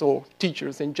teachers or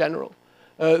teachers in general.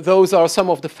 Those are some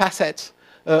of the facets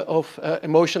of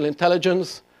emotional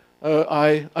intelligence.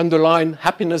 I underline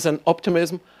happiness and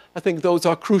optimism. I think those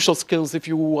are crucial skills if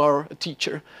you are a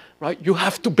teacher, right? You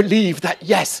have to believe that,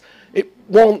 yes, it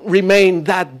won't remain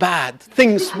that bad.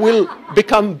 Things will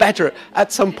become better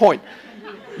at some point.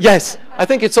 Yes, I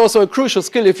think it's also a crucial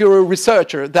skill if you're a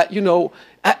researcher that, you know,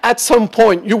 at some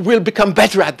point you will become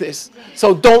better at this.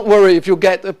 So don't worry if you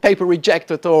get a paper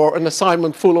rejected or an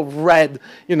assignment full of red,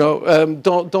 you know,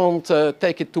 don't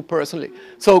take it too personally.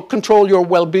 So control your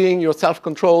well-being, your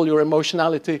self-control, your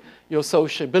emotionality, your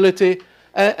sociability.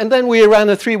 And then we ran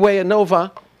a 3-way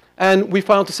ANOVA, and we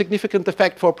found a significant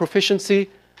effect for proficiency,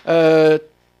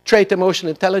 trait emotional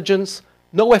intelligence,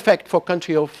 no effect for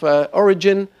country of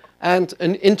origin, and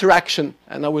an interaction.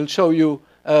 And I will show you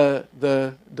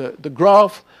the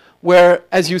graph, where,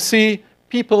 as you see,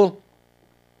 people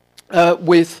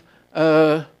with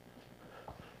low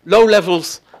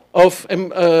levels of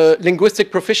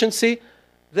linguistic proficiency,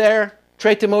 their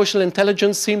trait emotional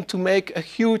intelligence seemed to make a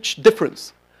huge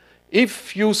difference.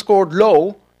 If you scored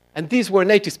low, and these were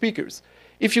native speakers,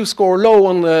 if you score low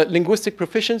on linguistic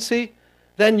proficiency,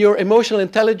 then your emotional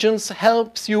intelligence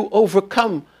helps you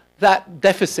overcome that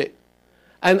deficit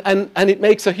And it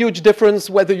makes a huge difference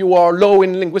whether you are low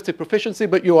in linguistic proficiency,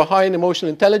 but you are high in emotional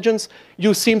intelligence.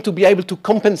 You seem to be able to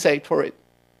compensate for it.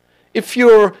 If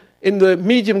you're in the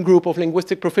medium group of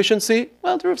linguistic proficiency,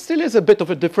 well, there still is a bit of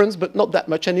a difference, but not that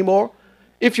much anymore.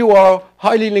 If you are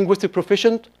highly linguistic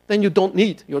proficient, then you don't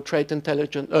need your trait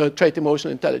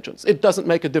emotional intelligence. It doesn't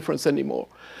make a difference anymore.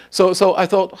 So I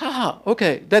thought,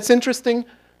 okay, that's interesting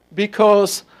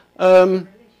because, I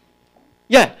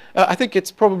think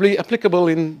it's probably applicable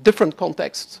in different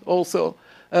contexts also.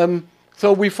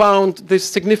 So we found this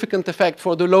significant effect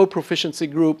for the low proficiency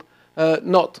group,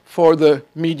 not for the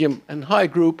medium and high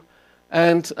group.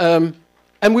 And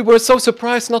we were so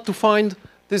surprised not to find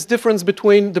this difference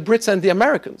between the Brits and the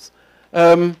Americans.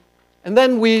 And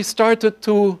then we started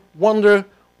to wonder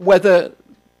whether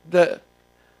the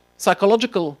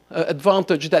psychological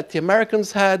advantage that the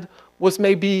Americans had was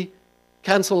maybe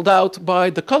cancelled out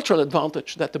by the cultural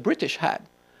advantage that the British had.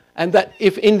 And that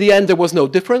if in the end there was no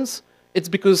difference, it's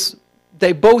because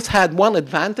they both had one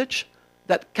advantage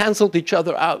that cancelled each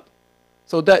other out.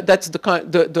 So that's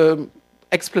the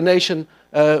explanation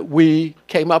we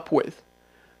came up with.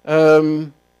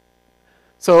 We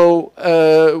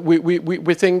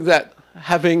think that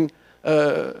having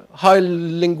high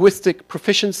linguistic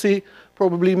proficiency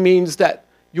probably means that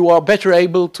you are better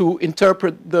able to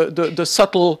interpret the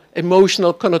subtle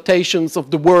emotional connotations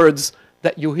of the words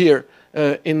that you hear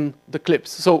in the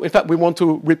clips. So in fact, we want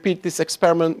to repeat this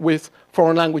experiment with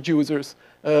foreign language users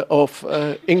of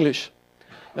English.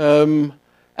 And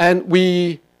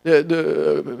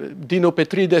Dino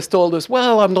Petrides told us,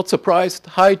 well, I'm not surprised.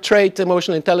 High trait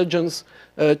emotional intelligence,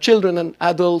 children and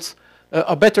adults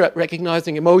are better at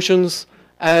recognizing emotions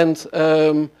and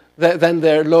than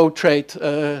their low trait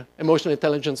emotional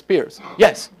intelligence peers.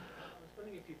 Yes? I was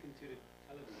wondering if you considered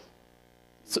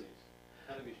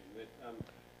television.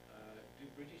 Do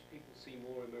British people see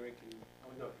more American...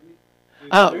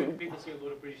 Oh, no. Do people see a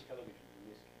lot of British television in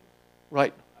this case?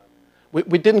 Right.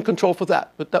 We didn't control for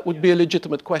that, but that would be a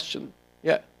legitimate question.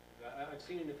 Yeah. I've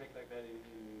seen an effect like that in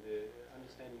the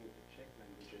understanding of the Czech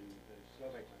language and the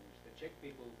Slovak language. The Czech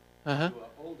people who are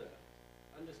older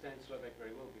understand Slovak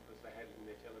very well because they had it in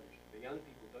their television. The young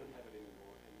people don't have it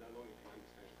anymore and no longer can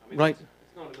understand it. I mean, right.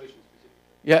 It's not emotion specific.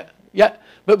 Yeah, yeah.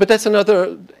 But that's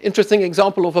another interesting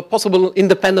example of a possible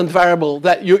independent variable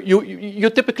that you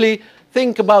typically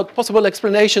think about possible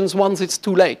explanations once it's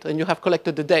too late and you have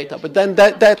collected the data. But then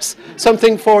that's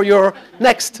something for your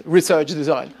next research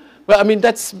design. Well, I mean,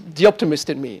 that's the optimist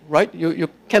in me, right? You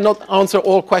cannot answer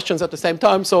all questions at the same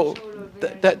time, so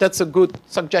that's a good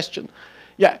suggestion.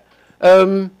 Yeah.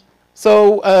 We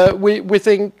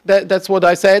think that's what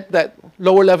I said, that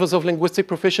lower levels of linguistic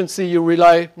proficiency, you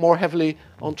rely more heavily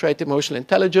on trait emotional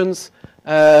intelligence.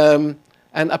 And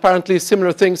apparently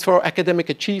similar things for academic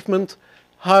achievement.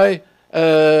 High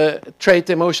trait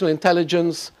emotional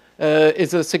intelligence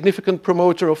is a significant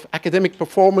promoter of academic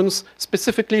performance,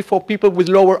 specifically for people with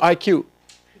lower IQ.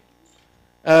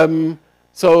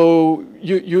 So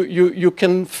you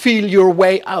can feel your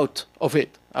way out of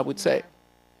it, I would say.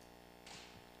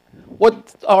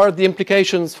 What are the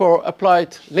implications for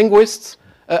applied linguists?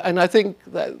 And I think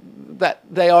that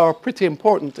they are pretty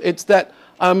important. It's that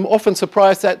I'm often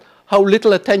surprised at how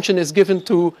little attention is given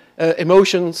to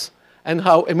emotions and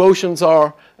how emotions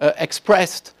are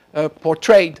expressed,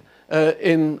 portrayed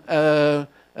in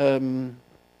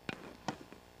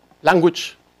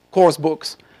language course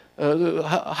books.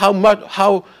 How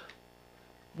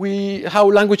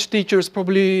language teachers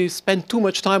probably spend too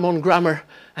much time on grammar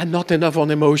and not enough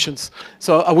on emotions.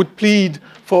 So I would plead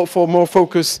for more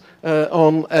focus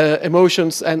on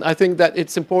emotions, and I think that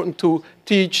it's important to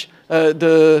teach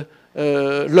the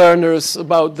learners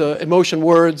about the emotion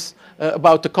words,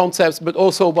 about the concepts, but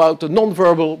also about the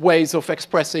non-verbal ways of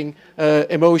expressing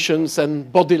emotions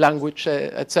and body language,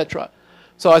 etc.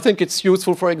 So I think it's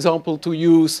useful, for example, to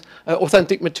use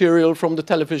authentic material from the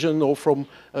television or from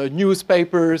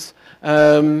newspapers,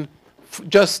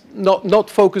 just not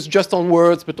focus just on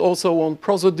words, but also on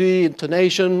prosody,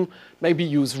 intonation, maybe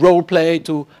use role play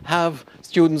to have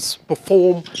students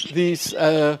perform these.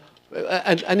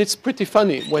 And it's pretty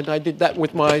funny. When I did that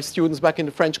with my students back in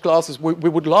the French classes, we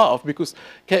would laugh because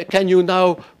can you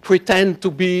now pretend to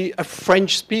be a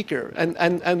French speaker?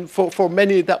 And for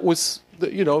many that was,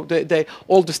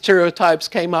 all the stereotypes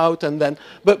came out, and then,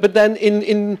 but then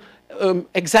in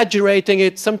exaggerating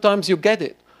it, sometimes you get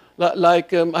it.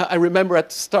 Like I remember at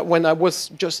the start when I was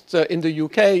just in the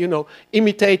UK,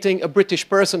 imitating a British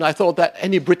person, I thought that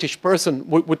any British person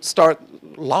would start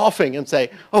laughing and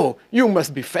say, "Oh, you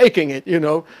must be faking it,"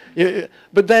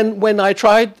 But then when I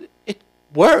tried, it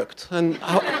worked, and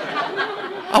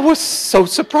I was so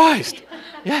surprised.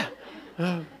 Yeah.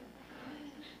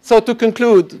 So to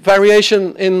conclude,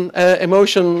 variation in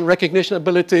emotion recognition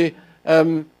ability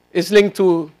is linked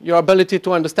to your ability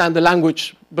to understand the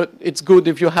language, but it's good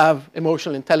if you have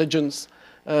emotional intelligence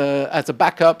as a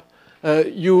backup.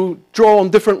 You draw on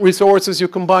different resources, you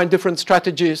combine different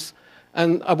strategies,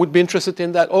 and I would be interested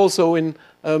in that also in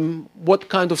what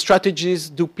kind of strategies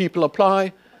do people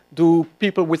apply? Do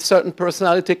people with certain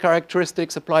personality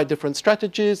characteristics apply different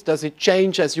strategies? Does it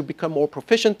change as you become more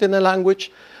proficient in a language?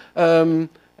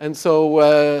 And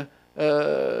so,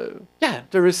 yeah,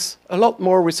 there is a lot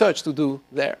more research to do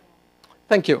there.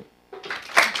 Thank you.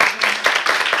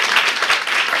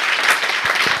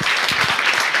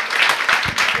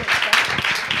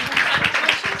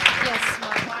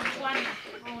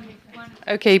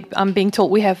 Okay, I'm being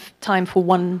told we have time for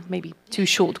one, maybe two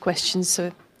short questions,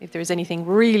 so if there is anything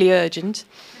really urgent.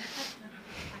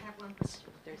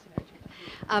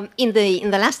 In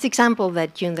the last example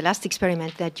that in the last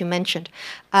experiment that you mentioned,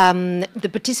 the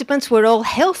participants were all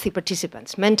healthy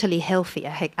participants, mentally healthy,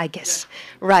 I guess.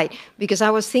 Yeah. Right, because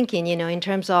I was thinking, you know, in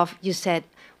terms of, you said,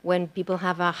 when people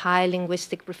have a high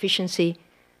linguistic proficiency,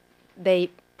 they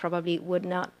probably would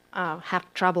not have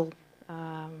trouble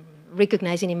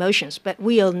recognizing emotions. But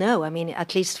we all know, I mean,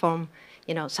 at least from,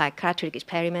 you know, psychiatric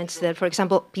experiments, that, for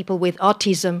example, people with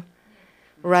autism,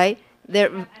 right,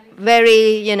 they're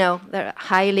very, you know, they're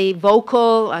highly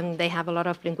vocal and they have a lot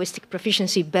of linguistic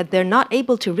proficiency, but they're not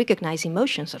able to recognize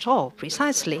emotions at all,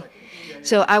 precisely.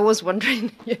 So I was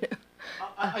wondering, you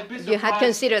know, you had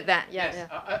considered that. Yeah, yes,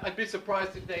 yeah. I'd be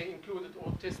surprised if they included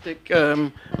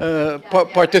autistic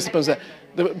participants.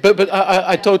 But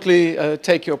I totally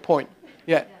take your point.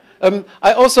 Yeah.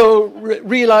 I also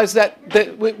realize that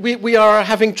we are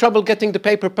having trouble getting the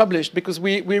paper published because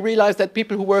we realize that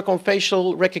people who work on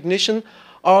facial recognition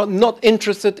are not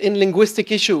interested in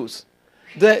linguistic issues.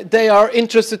 They are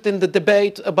interested in the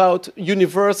debate about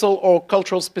universal or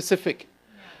cultural specific.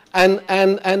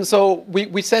 And so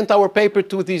we sent our paper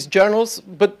to these journals,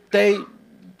 but they,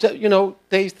 you know,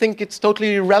 they think it's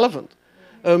totally irrelevant.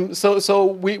 So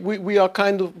we are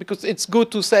kind of, because it's good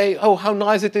to say, oh, how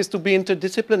nice it is to be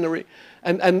interdisciplinary.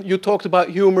 And you talked about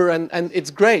humor, and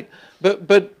it's great.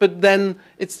 But then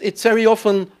it's very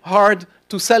often hard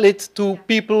to sell it to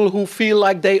people who feel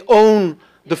like they own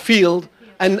the field.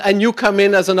 And you come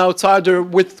in as an outsider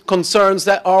with concerns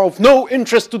that are of no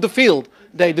interest to the field,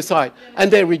 they decide.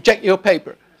 And they reject your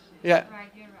paper. Yeah.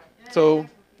 So,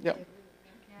 yeah.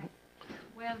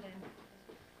 Well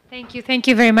then. Thank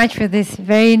you very much for this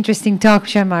very interesting talk,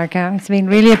 Marc. It's been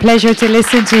really a pleasure to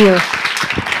listen to you.